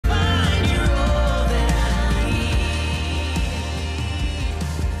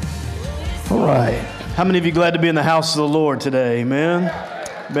right. How many of you glad to be in the house of the Lord today? Amen.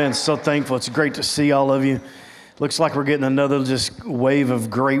 Man, so thankful. It's great to see all of you. Looks like we're getting another just wave of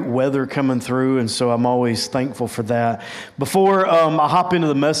great weather coming through, and so I'm always thankful for that. Before I hop into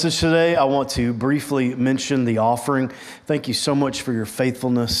the message today, I want to briefly mention the offering. Thank you so much for your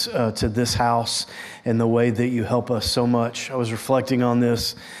faithfulness to this house and the way that you help us so much. I was reflecting on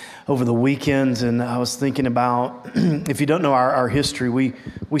this over the weekends, and I was thinking about, if you don't know our history,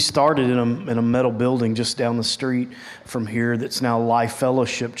 we started in a metal building just down the street from here that's now Life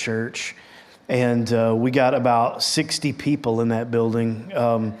Fellowship Church. And we got about 60 people in that building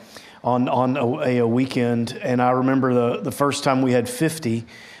on a weekend. And I remember the first time we had 50,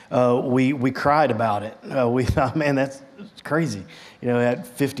 we cried about it. We thought, man, that's crazy. We had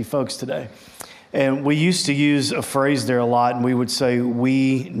 50 folks today. And we used to use a phrase there a lot, and we would say,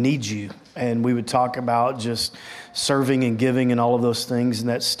 we need you. And we would talk about just serving and giving and all of those things, and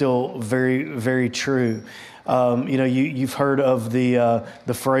that's still very, very true. You've heard of the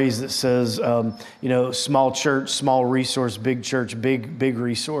phrase that says, small church, small resource, big church, big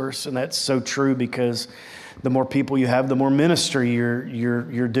resource. And that's so true, because the more people you have, the more ministry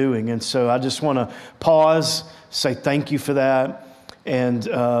you're doing. And so I just want to pause, say thank you for that, and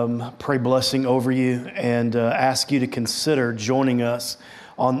pray blessing over you, and ask you to consider joining us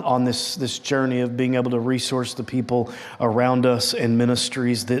on this journey of being able to resource the people around us and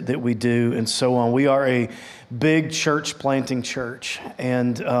ministries that we do and so on. We are a big church planting church,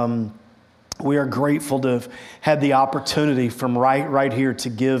 and we are grateful to have had the opportunity from right here to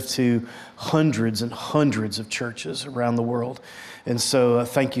give to hundreds and hundreds of churches around the world. And so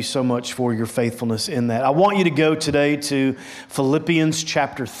thank you so much for your faithfulness in that. I want you to go today to Phillipians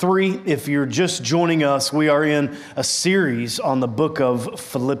chapter 3. If you're just joining us, we are in a series on the book of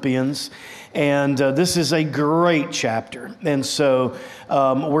Philippians. And this is a great chapter. And so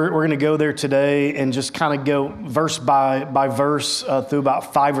we're going to go there today and just kind of go verse by verse through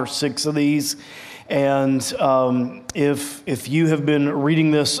about 5 or 6 of these. And if you have been reading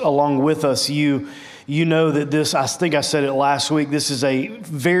this along with us, you know that this, I think I said it last week, this is a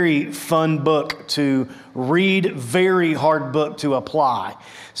very fun book to read, very hard book to apply.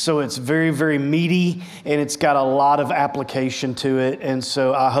 So it's very, very meaty, and it's got a lot of application to it. And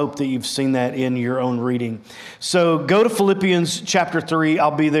so I hope that you've seen that in your own reading. So go to Philippians chapter 3.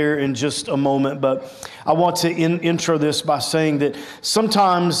 I'll be there in just a moment, but I want to intro this by saying that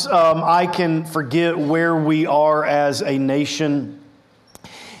sometimes I can forget where we are as a nation.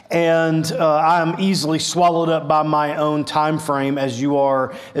 And I'm easily swallowed up by my own time frame, as you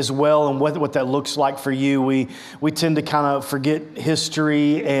are as well, and what that looks like for you. We tend to kind of forget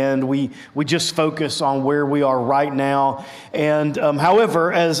history, and we just focus on where we are right now. And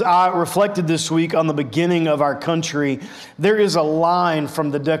however, as I reflected this week on the beginning of our country, there is a line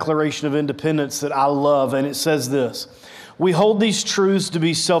from the Declaration of Independence that I love, and it says this: "We hold these truths to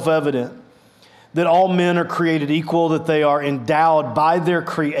be self-evident, that all men are created equal, that they are endowed by their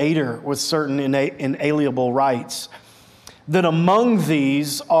Creator with certain inalienable rights, that among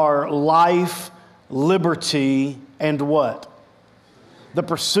these are life, liberty, and what? The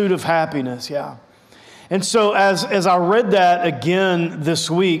pursuit of happiness." Yeah. And so as I read that again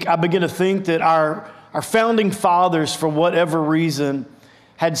this week, I began to think that our founding fathers, for whatever reason,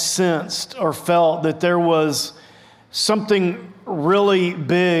 had sensed or felt that there was something really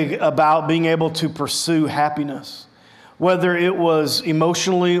big about being able to pursue happiness, whether it was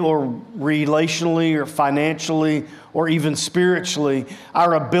emotionally or relationally or financially or even spiritually.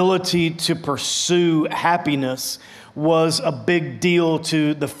 Our ability to pursue happiness was a big deal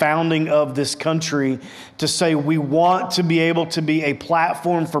to the founding of this country, to say we want to be able to be a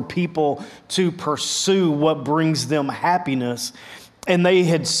platform for people to pursue what brings them happiness. And they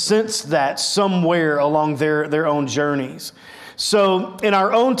had sensed that somewhere along their own journeys. So in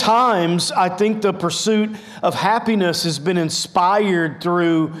our own times, I think the pursuit of happiness has been inspired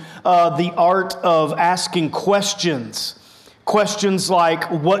through the art of asking questions. Questions like,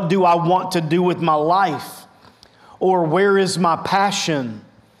 what do I want to do with my life? Or where is my passion?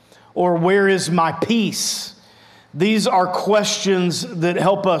 Or where is my peace? These are questions that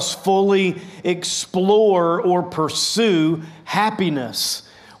help us fully explore or pursue happiness.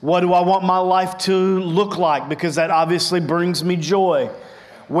 What do I want my life to look like? Because that obviously brings me joy.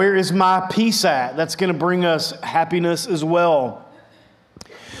 Where is my peace at? That's going to bring us happiness as well.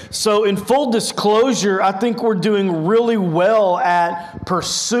 So in full disclosure, I think we're doing really well at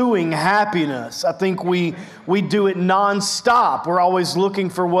pursuing happiness. I think we do it nonstop. We're always looking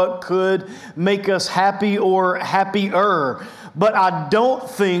for what could make us happy or happier. But I don't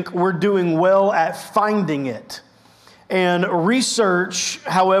think we're doing well at finding it. And research,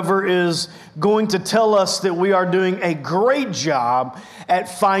 however, is going to tell us that we are doing a great job at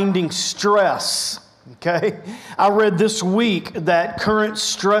finding stress. Okay? I read this week that current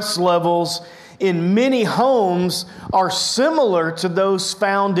stress levels in many homes are similar to those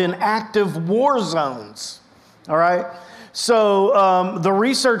found in active war zones. All right? So the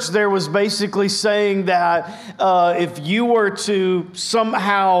research there was basically saying that if you were to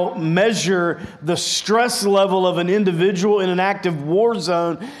somehow measure the stress level of an individual in an active war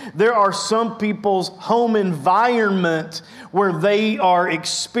zone, there are some people's home environment where they are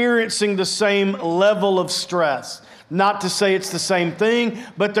experiencing the same level of stress. Not to say it's the same thing,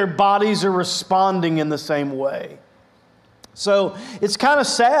 but their bodies are responding in the same way. So it's kind of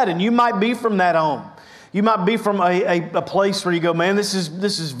sad, and you might be from that home. You might be from a place where you go, man, this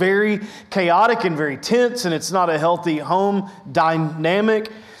is very chaotic and very tense, and it's not a healthy home dynamic.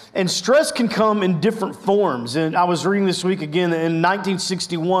 And stress can come in different forms. And I was reading this week again, in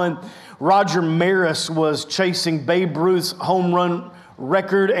 1961, Roger Maris was chasing Babe Ruth's home run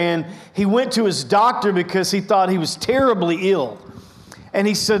record, and he went to his doctor because he thought he was terribly ill. And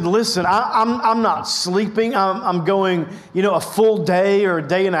he said, listen, I'm not sleeping. I'm going, a full day or a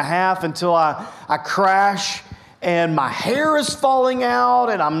day and a half until I crash, and my hair is falling out,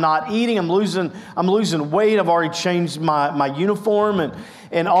 and I'm not eating. I'm losing weight. I've already changed my uniform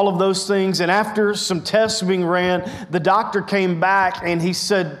and all of those things. And after some tests being ran, the doctor came back and he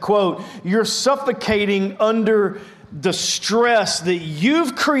said, quote, "You're suffocating under the stress that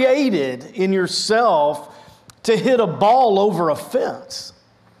you've created in yourself to hit a ball over a fence."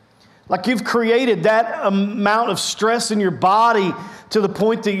 Like you've created that amount of stress in your body to the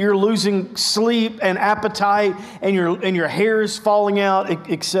point that you're losing sleep and appetite, and your hair is falling out,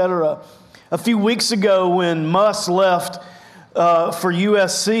 etc. A few weeks ago when Muss left for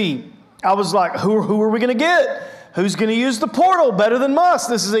USC, I was like, who are we going to get? Who's going to use the portal better than Muss?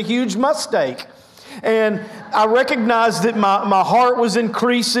 This is a huge mistake. And I recognized that my heart was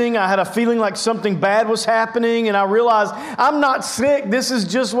increasing. I had a feeling like something bad was happening. And I realized I'm not sick. This is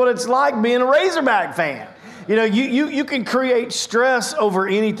just what it's like being a Razorback fan. You can create stress over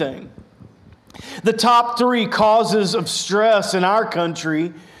anything. The top 3 causes of stress in our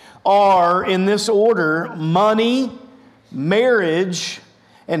country are, in this order, money, marriage,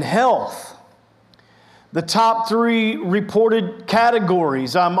 and health. The top 3 reported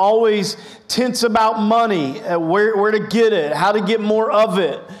categories. I'm always tense about money, where to get it, how to get more of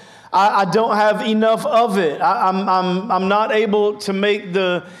it. I don't have enough of it. I'm not able to make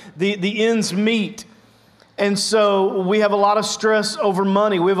the ends meet. And so we have a lot of stress over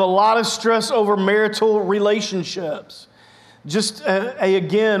money. We have a lot of stress over marital relationships. Just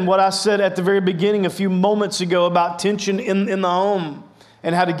again, what I said at the very beginning a few moments ago about tension in the home,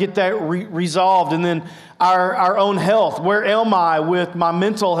 and how to get that resolved. And then our own health. Where am I with my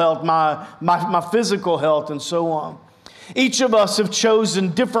mental health, my physical health, and so on. Each of us have chosen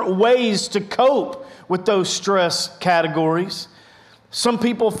different ways to cope with those stress categories. Some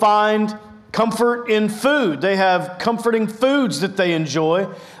people find comfort in food. They have comforting foods that they enjoy.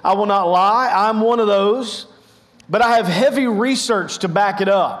 I will not lie, I'm one of those. But I have heavy research to back it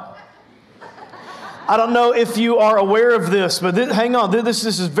up. I don't know if you are aware of this, but hang on, this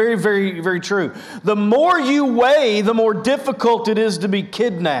is very, very, very true. The more you weigh, the more difficult it is to be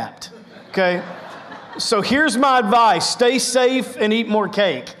kidnapped, okay? So here's my advice. Stay safe and eat more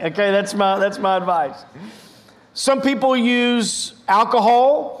cake, okay? That's my advice. Some people use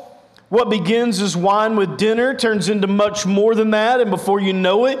alcohol. What begins as wine with dinner turns into much more than that, and before you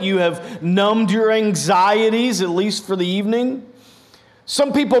know it, you have numbed your anxieties, at least for the evening.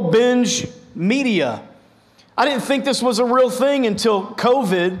 Some people binge media. I didn't think this was a real thing until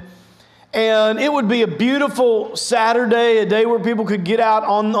COVID, and it would be a beautiful Saturday, a day where people could get out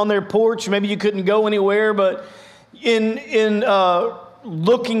on their porch. Maybe you couldn't go anywhere, but in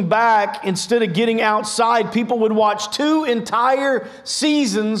looking back, instead of getting outside, people would watch 2 entire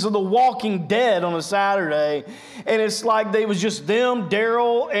seasons of The Walking Dead on a Saturday, and it's like they was just them,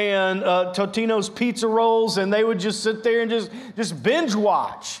 Daryl, and Totino's Pizza Rolls, and they would just sit there and just binge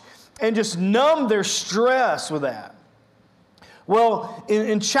watch and just numb their stress with that. Well,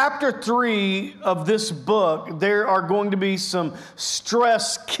 in chapter 3 of this book, there are going to be some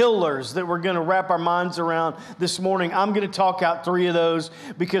stress killers that we're going to wrap our minds around this morning. I'm going to talk out 3 of those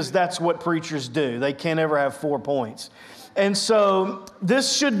because that's what preachers do. They can't ever have 4 points. And so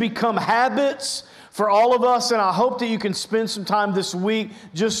this should become habits For all of us, and I hope that you can spend some time this week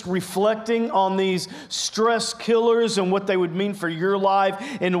just reflecting on these stress killers and what they would mean for your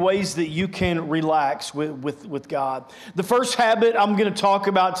life in ways that you can relax with God. The first habit I'm going to talk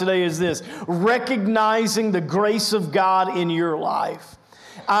about today is this: recognizing the grace of God in your life.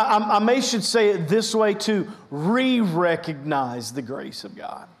 I may should say it this way too: re-recognize the grace of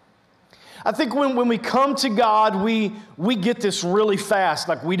God. I think when we come to God, we get this really fast,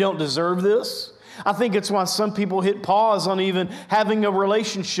 like we don't deserve this. I think it's why some people hit pause on even having a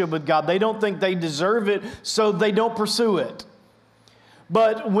relationship with God. They don't think they deserve it, so they don't pursue it.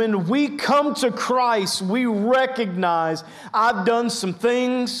 But when we come to Christ, we recognize I've done some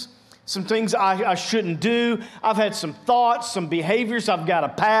things I shouldn't do. I've had some thoughts, some behaviors. I've got a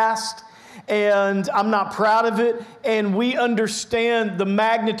past, and I'm not proud of it. And we understand the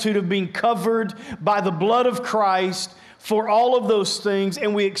magnitude of being covered by the blood of Christ for all of those things,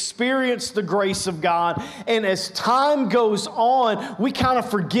 and we experience the grace of God. And as time goes on, we kind of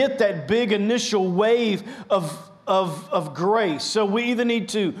forget that big initial wave of grace. So we either need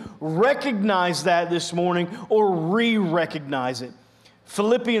to recognize that this morning or re-recognize it.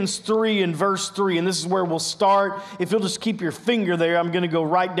 Philippians 3 and verse 3, and this is where we'll start. If you'll just keep your finger there, I'm going to go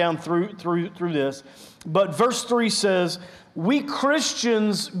right down through this. But verse 3 says, "We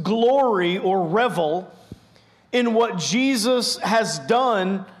Christians glory or revel in what Jesus has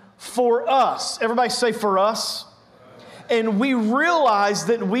done for us." Everybody say, for us. And we realize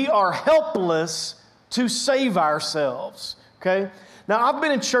that we are helpless to save ourselves. Okay? Now, I've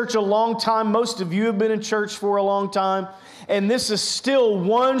been in church a long time. Most of you have been in church for a long time. And this is still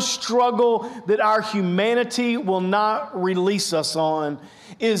one struggle that our humanity will not release us on,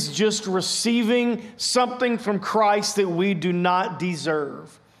 is just receiving something from Christ that we do not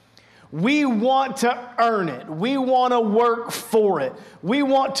deserve. We want to earn it. We want to work for it. We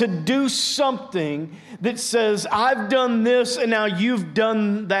want to do something that says, I've done this and now you've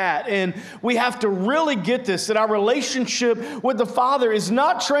done that. And we have to really get this, that our relationship with the Father is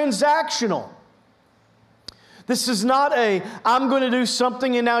not transactional. This is not I'm going to do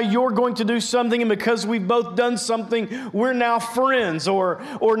something and now you're going to do something, and because we've both done something, we're now friends, or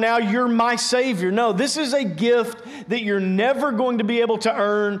now you're my Savior. No, this is a gift that you're never going to be able to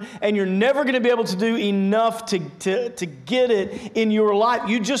earn, and you're never going to be able to do enough to get it in your life.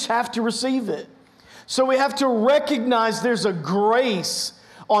 You just have to receive it. So we have to recognize there's a grace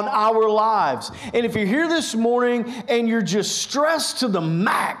on our lives. And if you're here this morning and you're just stressed to the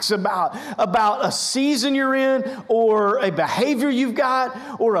max about a season you're in, or a behavior you've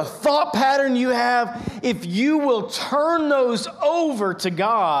got, or a thought pattern you have, if you will turn those over to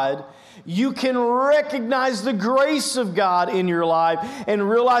God, you can recognize the grace of God in your life and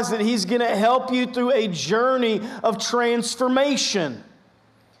realize that He's going to help you through a journey of transformation.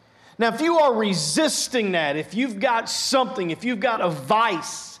 Now, if you are resisting that, if you've got something, if you've got a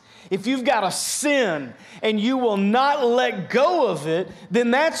vice, if you've got a sin, and you will not let go of it, then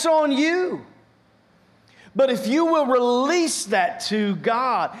that's on you. But if you will release that to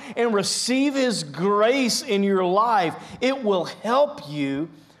God and receive His grace in your life, it will help you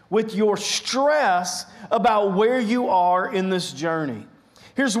with your stress about where you are in this journey.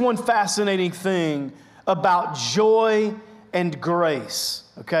 Here's one fascinating thing about joy and grace,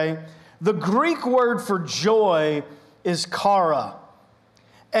 okay? The Greek word for joy is chara,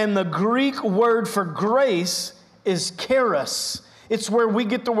 and the Greek word for grace is charis. It's where we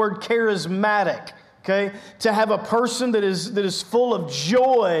get the word charismatic, okay? To have a person that is full of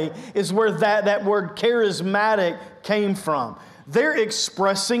joy is where that word charismatic came from. They're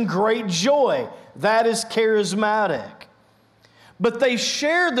expressing great joy. That is charismatic. But they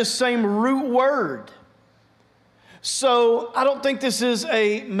share the same root word. So I don't think this is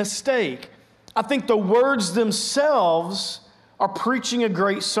a mistake. I think the words themselves are preaching a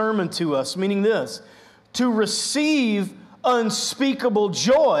great sermon to us, meaning this: to receive unspeakable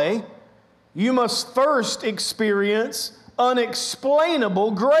joy, you must first experience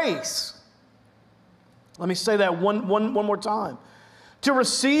unexplainable grace. Let me say that one more time. To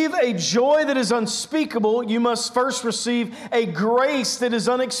receive a joy that is unspeakable, you must first receive a grace that is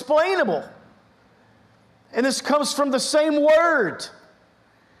unexplainable. And this comes from the same word.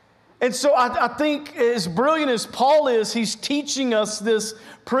 And so I think, as brilliant as Paul is, he's teaching us this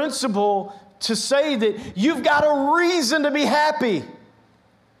principle to say that you've got a reason to be happy.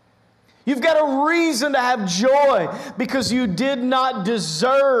 You've got a reason to have joy because you did not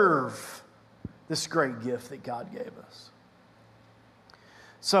deserve this great gift that God gave us.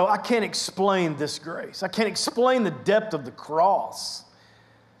 So I can't explain this grace. I can't explain the depth of the cross.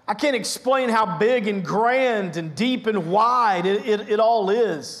 I can't explain how big and grand and deep and wide it all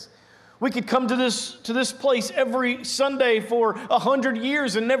is. We could come to this place every Sunday for 100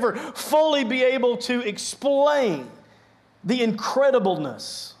 years and never fully be able to explain the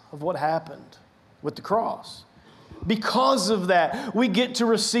incredibleness of what happened with the cross. Because of that, we get to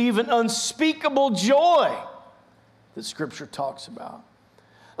receive an unspeakable joy that Scripture talks about.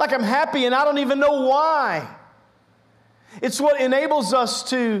 Like I'm happy and I don't even know why. It's what enables us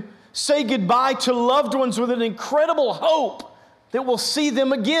to say goodbye to loved ones with an incredible hope that we'll see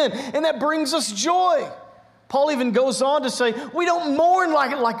them again. And that brings us joy. Paul even goes on to say, we don't mourn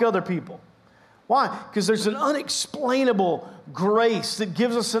like other people. Why? Because there's an unexplainable grace that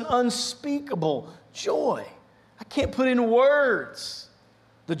gives us an unspeakable joy. I can't put in words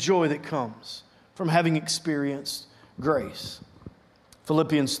the joy that comes from having experienced grace.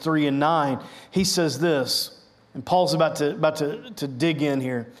 Philippians 3:9, he says this, and Paul's about to dig in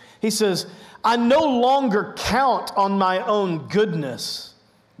here. He says, I no longer count on my own goodness,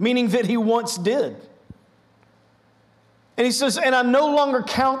 meaning that he once did. And he says, and I no longer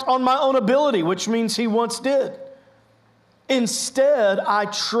count on my own ability, which means he once did. Instead, I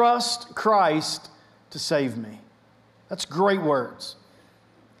trust Christ to save me. That's great words.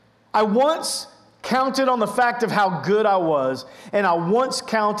 I once counted on the fact of how good I was, and I once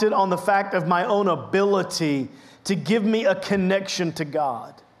counted on the fact of my own ability to give me a connection to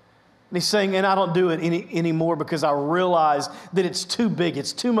God. And he's saying, and I don't do it anymore because I realize that it's too big.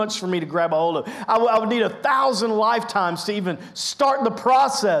 It's too much for me to grab a hold of. I would need 1,000 lifetimes to even start the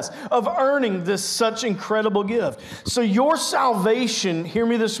process of earning this such incredible gift. So your salvation, hear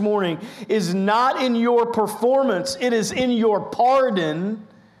me this morning, is not in your performance. It is in your pardon,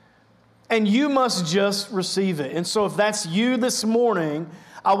 and you must just receive it. And so if that's you this morning,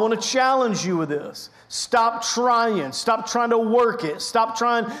 I want to challenge you with this. Stop trying. Stop trying to work it. Stop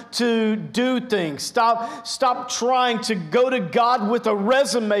trying to do things. Stop trying to go to God with a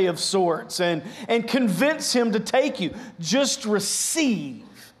resume of sorts and convince Him to take you. Just receive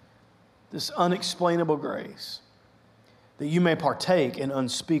this unexplainable grace that you may partake in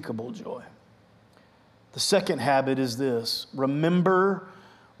unspeakable joy. The second habit is this: remember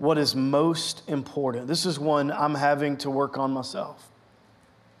what is most important. This is one I'm having to work on myself.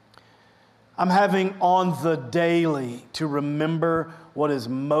 I'm having on the daily to remember what is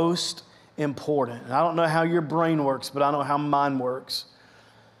most important. And I don't know how your brain works, but I know how mine works.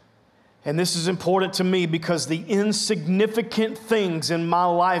 And this is important to me because the insignificant things in my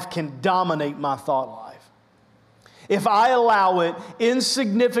life can dominate my thought life. If I allow it,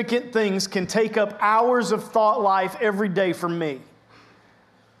 insignificant things can take up hours of thought life every day for me.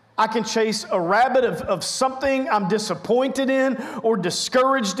 I can chase a rabbit of something I'm disappointed in or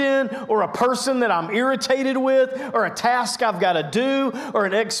discouraged in, or a person that I'm irritated with, or a task I've got to do, or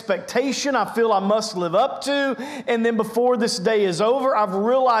an expectation I feel I must live up to. And then before this day is over, I've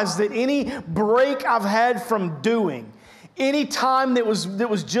realized that any break I've had from doing, any time that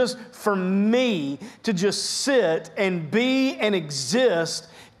was just for me to just sit and be and exist,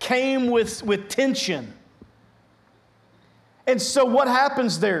 came with tension. And so what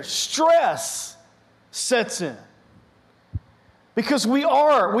happens there? Stress sets in. Because we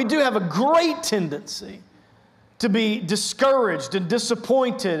do have a great tendency to be discouraged and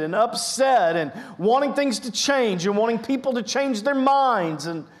disappointed and upset and wanting things to change and wanting people to change their minds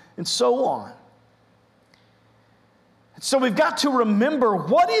and so on. And so we've got to remember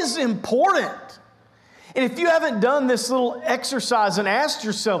what is important. And if you haven't done this little exercise and asked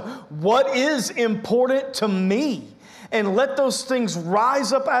yourself, what is important to me? And let those things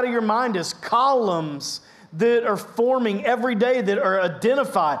rise up out of your mind as columns that are forming every day, that are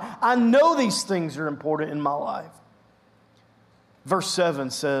identified. I know these things are important in my life. Verse 7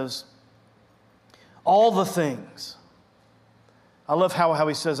 says, all the things. I love how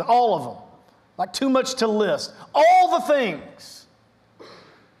he says all of them. Like too much to list. All the things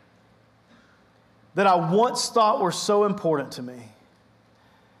that I once thought were so important to me,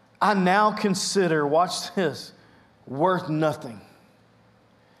 I now consider, watch this, worth nothing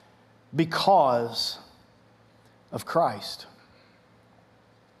because of Christ.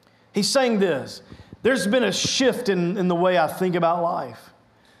 He's saying this: there's been a shift in the way I think about life.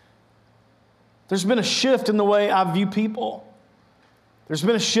 There's been a shift in the way I view people. There's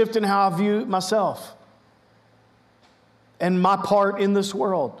been a shift in how I view myself and my part in this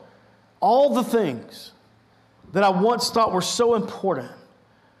world. All the things that I once thought were so important,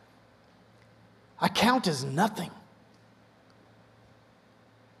 I count as nothing.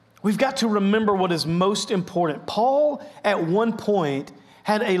 We've got to remember what is most important. Paul, at one point,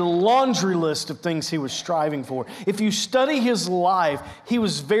 had a laundry list of things he was striving for. If you study his life, he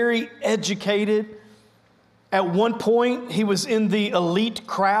was very educated. At one point, he was in the elite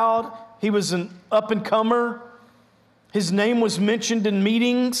crowd. He was an up-and-comer. His name was mentioned in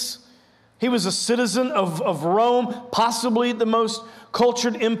meetings. He was a citizen of Rome, possibly the most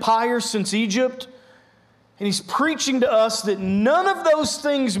cultured empire since Egypt. And he's preaching to us that none of those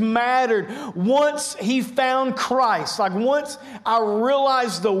things mattered once he found Christ. Like once I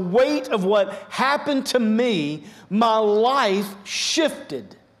realized the weight of what happened to me, my life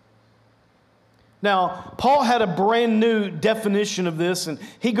shifted. Now, Paul had a brand new definition of this, and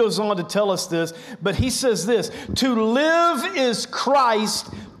he goes on to tell us this, but he says this: to live is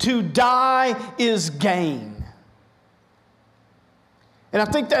Christ, to die is gain. And I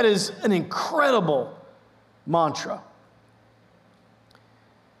think that is an incredible mantra.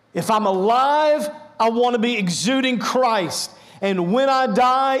 If I'm alive, I want to be exuding Christ. And when I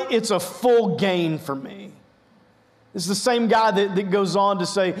die, it's a full gain for me. It's the same guy that goes on to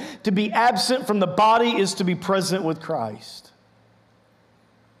say, to be absent from the body is to be present with Christ.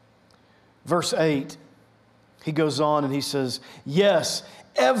 Verse 8, he goes on and he says, yes,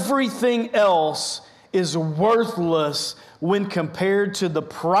 everything else is worthless when compared to the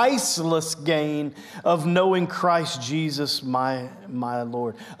priceless gain of knowing Christ Jesus, my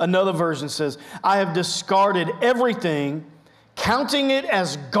Lord. Another version says, I have discarded everything, counting it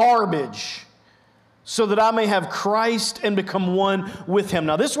as garbage, so that I may have Christ and become one with Him.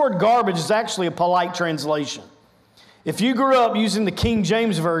 Now, this word garbage is actually a polite translation. If you grew up using the King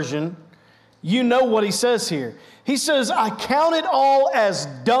James Version, you know what he says here. He says, I count it all as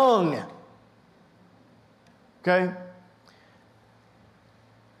dung. Okay?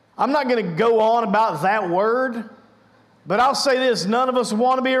 I'm not going to go on about that word, but I'll say this: none of us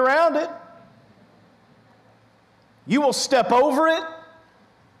want to be around it. You will step over it.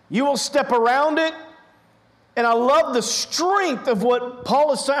 You will step around it. And I love the strength of what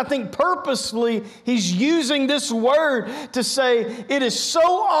Paul is saying. I think purposely he's using this word to say it is so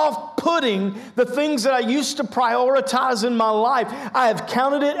off-putting, the things that I used to prioritize in my life. I have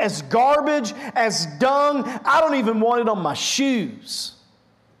counted it as garbage, as dung. I don't even want it on my shoes.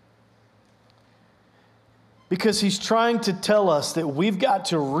 Because he's trying to tell us that we've got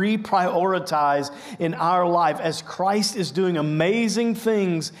to reprioritize in our life. As Christ is doing amazing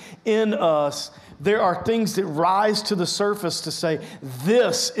things in us, there are things that rise to the surface to say,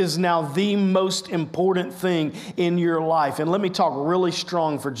 this is now the most important thing in your life. And let me talk really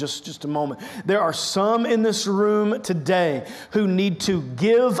strong for just a moment. There are some in this room today who need to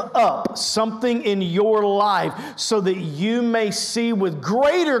give up something in your life so that you may see with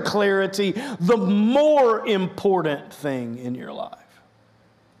greater clarity the more important thing in your life.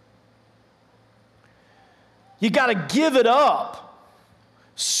 You got to give it up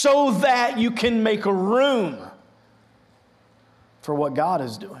so that you can make room for what God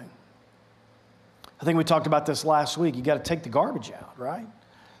is doing. I think we talked about this last week. You got to take the garbage out, right?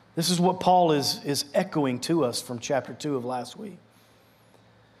 This is what Paul is echoing to us from chapter 2 of last week.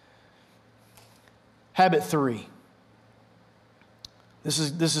 Habit 3. This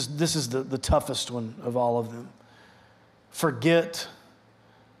is the toughest one of all of them. Forget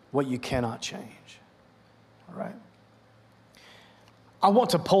what you cannot change. All right? I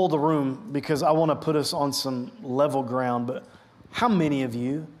want to poll the room because I want to put us on some level ground, but how many of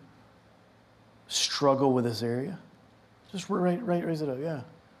you struggle with this area? Just raise it up, yeah.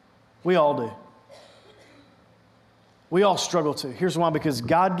 We all do. We all struggle too. Here's why: because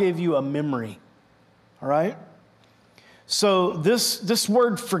God gave you a memory, all right? So this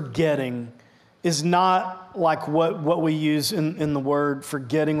word forgetting is not like what we use in the word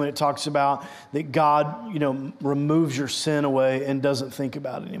forgetting when it talks about that God, removes your sin away and doesn't think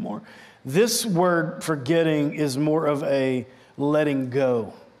about it anymore. This word forgetting is more of a letting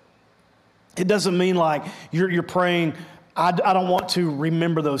go. It doesn't mean like you're praying, I don't want to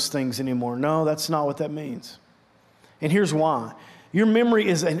remember those things anymore. No, that's not what that means. And here's why. Your memory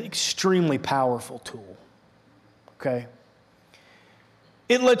is an extremely powerful tool, okay?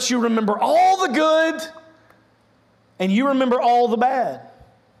 It lets you remember all the good, and you remember all the bad.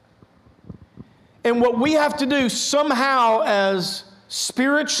 And what we have to do somehow as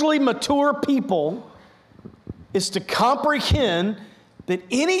spiritually mature people is to comprehend that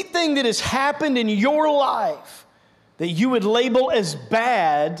anything that has happened in your life that you would label as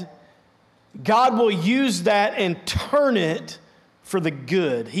bad, God will use that and turn it for the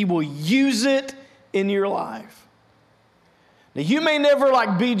good. He will use it in your life. Now, you may never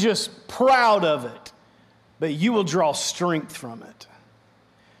be just proud of it, but you will draw strength from it.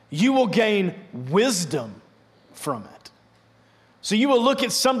 You will gain wisdom from it. So you will look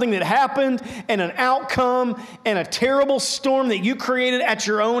at something that happened and an outcome and a terrible storm that you created at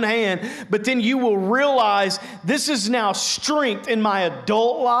your own hand, but then you will realize this is now strength in my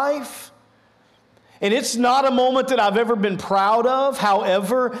adult life And it's not a moment that I've ever been proud of.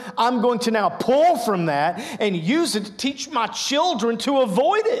 However, I'm going to now pull from that and use it to teach my children to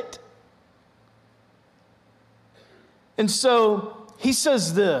avoid it. And so he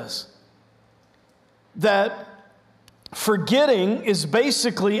says this, that forgetting is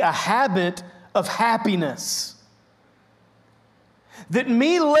basically a habit of happiness. That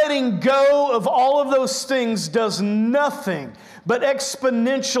me letting go of all of those things does nothing but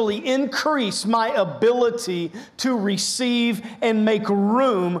exponentially increase my ability to receive and make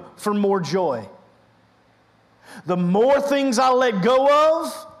room for more joy. The more things I let go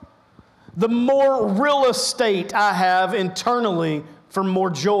of, the more real estate I have internally for more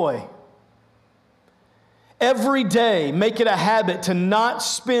joy. Every day, make it a habit to not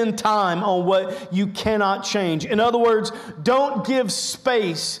spend time on what you cannot change. In other words, don't give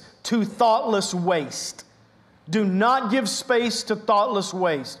space to thoughtless waste. Do not give space to thoughtless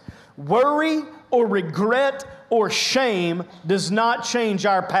waste. Worry or regret or shame does not change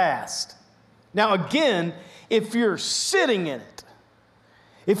our past. Now again, if you're sitting in it,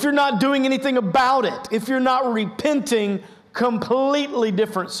 if you're not doing anything about it, if you're not repenting, completely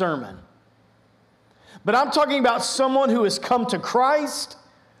different sermon. But I'm talking about someone who has come to Christ,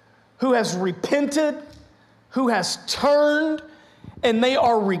 who has repented, who has turned, and they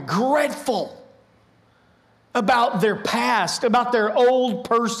are regretful about their past, about their old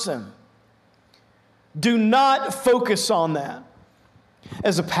person. Do not focus on that.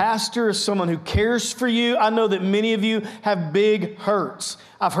 As a pastor, as someone who cares for you, I know that many of you have big hurts.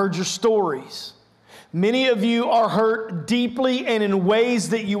 I've heard your stories. Many of you are hurt deeply and in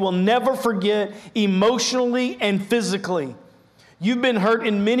ways that you will never forget, emotionally and physically. You've been hurt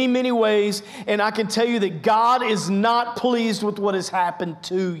in many, many ways, and I can tell you that God is not pleased with what has happened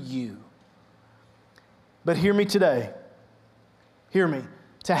to you. But hear me today. Hear me.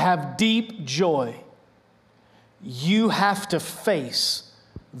 To have deep joy, you have to face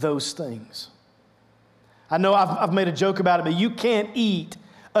those things. I know I've made a joke about it, but you can't eat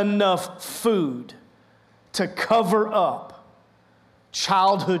enough food to cover up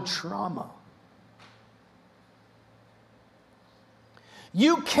childhood trauma.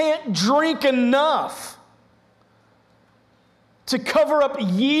 You can't drink enough to cover up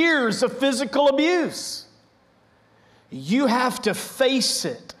years of physical abuse. You have to face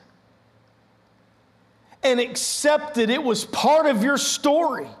it and accept that it was part of your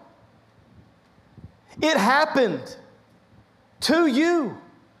story. It happened to you.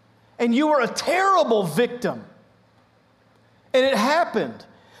 And you were a terrible victim. And it happened.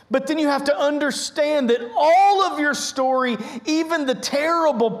 But then you have to understand that all of your story, even the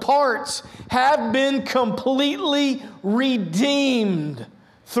terrible parts, have been completely redeemed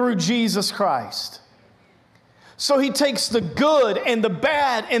through Jesus Christ. So he takes the good and the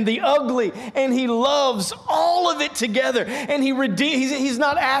bad and the ugly, and he loves all of it together. And he's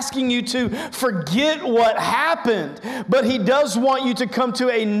not asking you to forget what happened, but he does want you to come to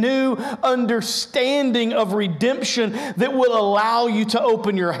a new understanding of redemption that will allow you to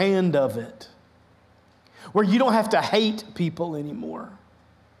open your hand of it, where you don't have to hate people anymore.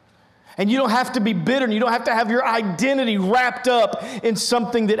 And you don't have to be bitter, and you don't have to have your identity wrapped up in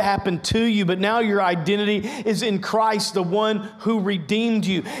something that happened to you. But now your identity is in Christ, the one who redeemed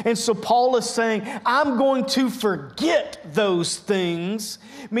you. And so Paul is saying, I'm going to forget those things,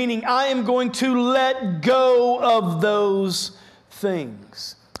 meaning I am going to let go of those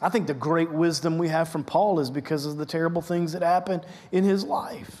things. I think the great wisdom we have from Paul is because of the terrible things that happened in his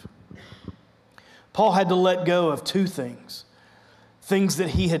life. Paul had to let go of two things. Things that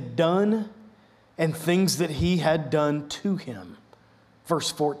he had done and things that he had done to him.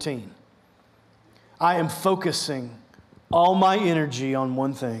 Verse 14. I am focusing all my energy on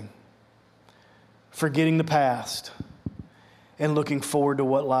one thing, forgetting the past and looking forward to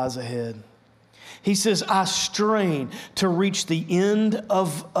what lies ahead. He says, I strain to reach the end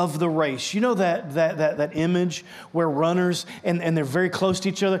of the race. You know that image where runners, and they're very close to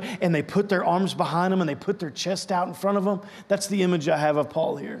each other, and they put their arms behind them, and they put their chest out in front of them? That's the image I have of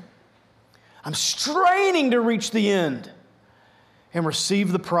Paul here. I'm straining to reach the end and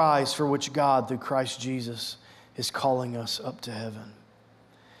receive the prize for which God, through Christ Jesus, is calling us up to heaven.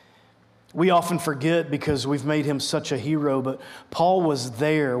 We often forget because we've made him such a hero, but Paul was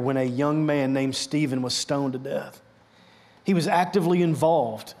there when a young man named Stephen was stoned to death. He was actively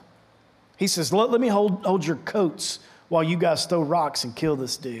involved. He says, let me hold your coats while you guys throw rocks and kill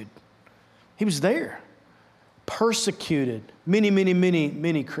this dude. He was there. Persecuted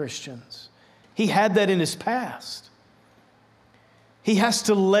many Christians. He had that in his past. He has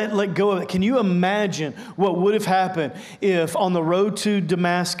to let go of it. Can you imagine what would have happened if on the road to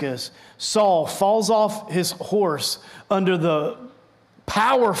Damascus, Saul falls off his horse under the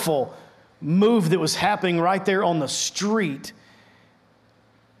powerful move that was happening right there on the street?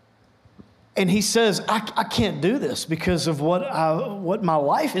 And he says, I can't do this because of what my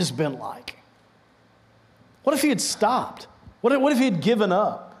life has been like. What if he had stopped? What if he had given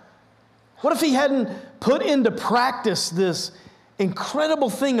up? What if he hadn't put into practice this incredible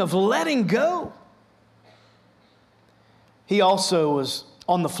thing of letting go? He also was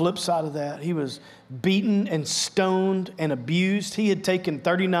on the flip side of that. He was beaten and stoned and abused. He had taken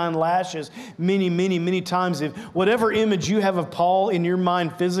 39 lashes many times. If whatever image you have of Paul in your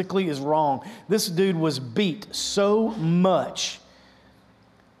mind physically is wrong, this dude was beat so much.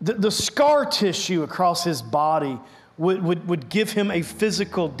 The scar tissue across his body would give him a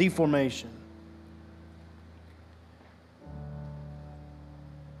physical deformation.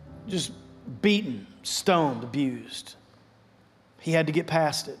 Just beaten, stoned, abused. He had to get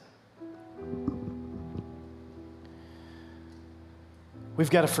past it. We've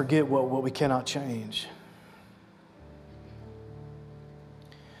got to forget what we cannot change.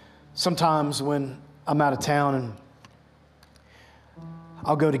 Sometimes when I'm out of town and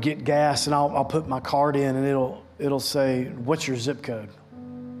I'll go to get gas and I'll put my card in and it'll say, "What's your zip code?"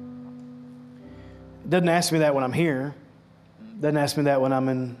 It doesn't ask me that when I'm here. It doesn't ask me that when I'm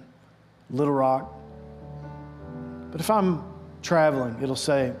in Little Rock. But if I'm traveling, it'll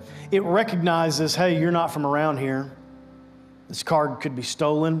say, it recognizes, hey, you're not from around here. This card could be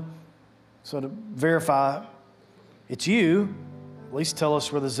stolen. So to verify it's you, at least tell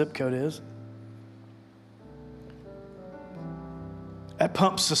us where the zip code is. That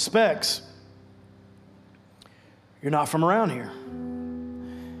pump suspects you're not from around here.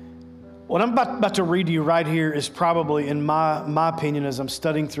 What I'm about to read to you right here is probably, in my opinion, as I'm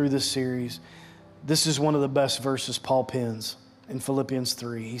studying through this series, this is one of the best verses Paul pens in Philippians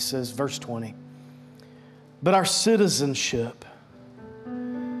 3. He says, verse 20, "But our citizenship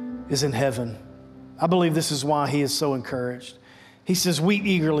is in heaven." I believe this is why he is so encouraged. He says, "We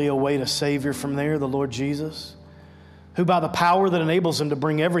eagerly await a Savior from there, the Lord Jesus, who by the power that enables him to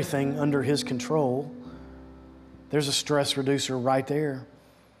bring everything under his control," there's a stress reducer right there,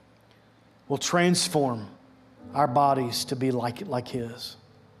 "will transform our bodies to be like his."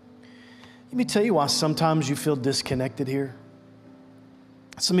 Let me tell you why sometimes you feel disconnected here.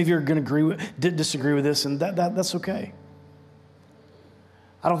 Some of you are going to disagree with this, and that's okay.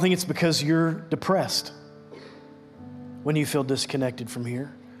 I don't think it's because you're depressed when you feel disconnected from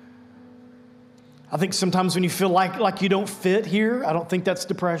here. I think sometimes when you feel like you don't fit here, I don't think that's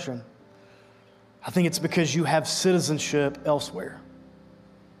depression. I think it's because you have citizenship elsewhere.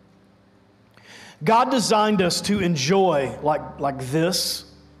 God designed us to enjoy like this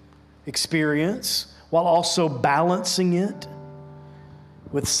experience while also balancing it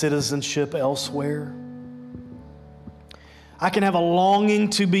with citizenship elsewhere. I can have a longing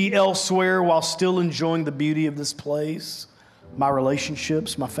to be elsewhere while still enjoying the beauty of this place, my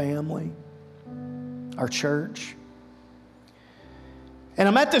relationships, my family, our church. And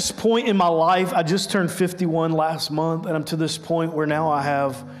I'm at this point in my life. I just turned 51 last month, and I'm to this point where now I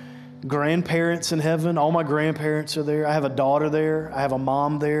have grandparents in heaven. All my grandparents are there. I have a daughter there. I have a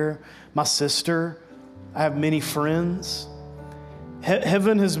mom there, my sister. I have many friends.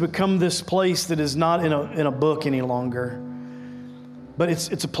 Heaven has become this place that is not in a book any longer, but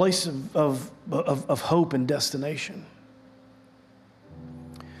it's a place of hope and destination.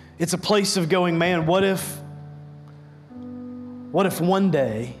 It's a place of going, man, what if one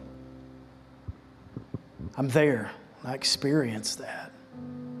day I'm there and I experience that?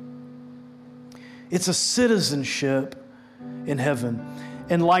 It's a citizenship in heaven.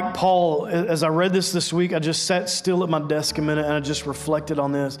 And like Paul, as I read this week, I just sat still at my desk a minute and I just reflected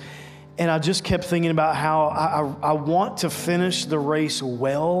on this. And I just kept thinking about how I want to finish the race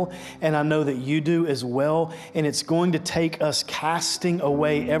well, and I know that you do as well. And it's going to take us casting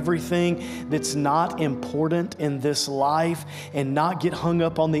away everything that's not important in this life and not get hung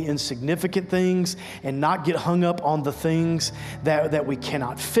up on the insignificant things and not get hung up on the things that we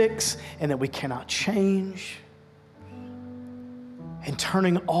cannot fix and that we cannot change. And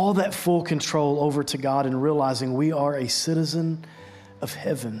turning all that full control over to God and realizing we are a citizen of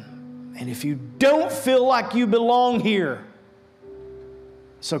heaven. And if you don't feel like you belong here,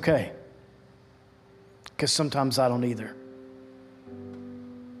 it's okay. Because sometimes I don't either.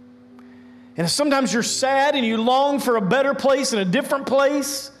 And if sometimes you're sad and you long for a better place and a different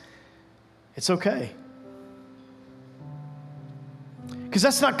place, it's okay. Because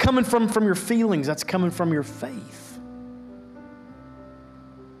that's not coming from your feelings, that's coming from your faith.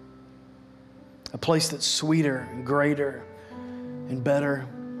 a place that's sweeter and greater and better,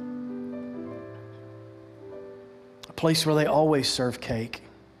 a place where they always serve cake.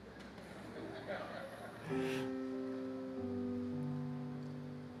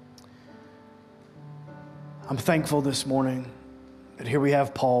 I'm thankful this morning that here we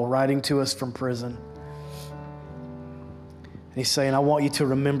have Paul writing to us from prison. And he's saying, I want you to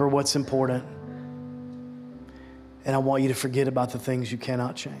remember what's important, and I want you to forget about the things you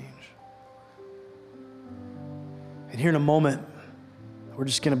cannot change. And here in a moment, we're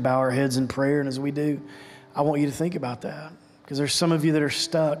just going to bow our heads in prayer, and as we do, I want you to think about that, because there's some of you that are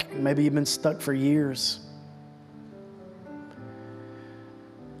stuck, and maybe you've been stuck for years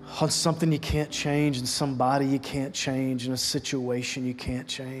on something you can't change, and somebody you can't change, and a situation you can't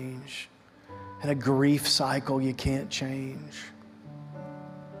change, and a grief cycle you can't change.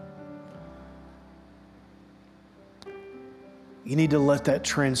 You need to let that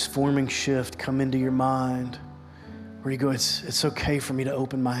transforming shift come into your mind where you go, it's okay for me to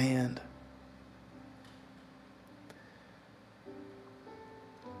open my hand.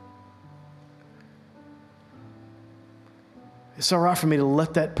 It's all right for me to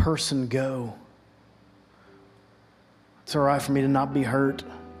let that person go. It's all right for me to not be hurt.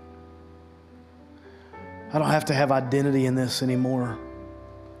 I don't have to have identity in this anymore,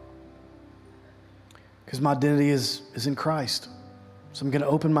 because my identity is in Christ. So I'm going to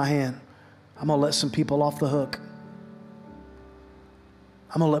open my hand. I'm going to let some people off the hook.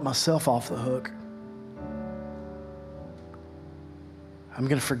 I'm going to let myself off the hook. I'm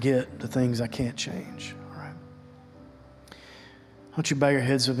going to forget the things I can't change. All right. Why don't you bow your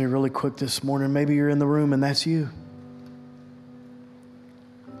heads with me really quick this morning? Maybe you're in the room and that's you.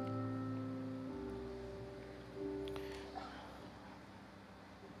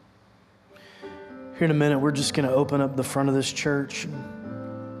 Here in a minute, we're just going to open up the front of this church.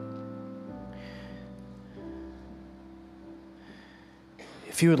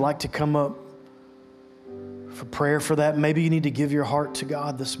 If you would like to come up for prayer for that, maybe you need to give your heart to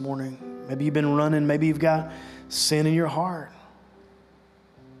God this morning. Maybe you've been running, maybe you've got sin in your heart,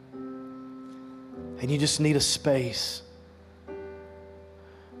 and you just need a space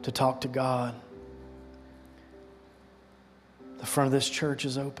to talk to God. The front of this church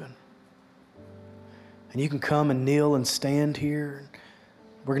is open. And you can come and kneel and stand here.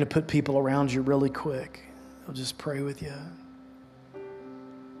 We're going to put people around you really quick. They'll just pray with you.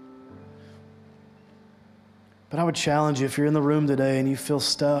 But I would challenge you, if you're in the room today and you feel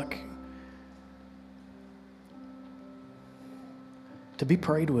stuck, to be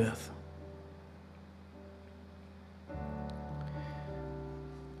prayed with.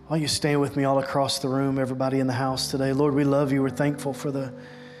 Why don't you stand with me all across the room, everybody in the house today. Lord, we love you. We're thankful for the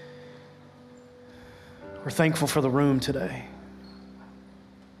room today.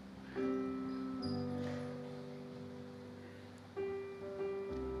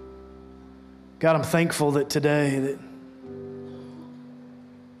 God, I'm thankful that today that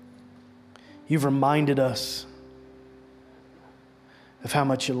you've reminded us of how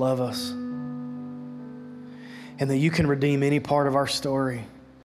much you love us, and that you can redeem any part of our story.